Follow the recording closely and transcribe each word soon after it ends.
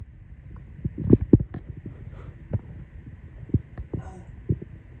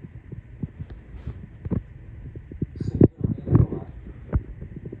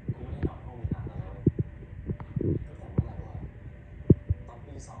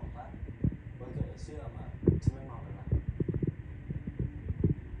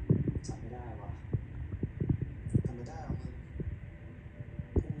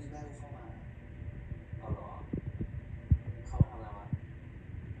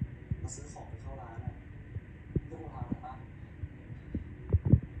ซื้อของไปเข้าร้านอ่ะเรื่องรองเท้าหน่อยปะ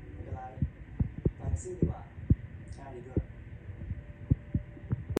ไม่เป็นไรไปแท็กซี่ดีกว่า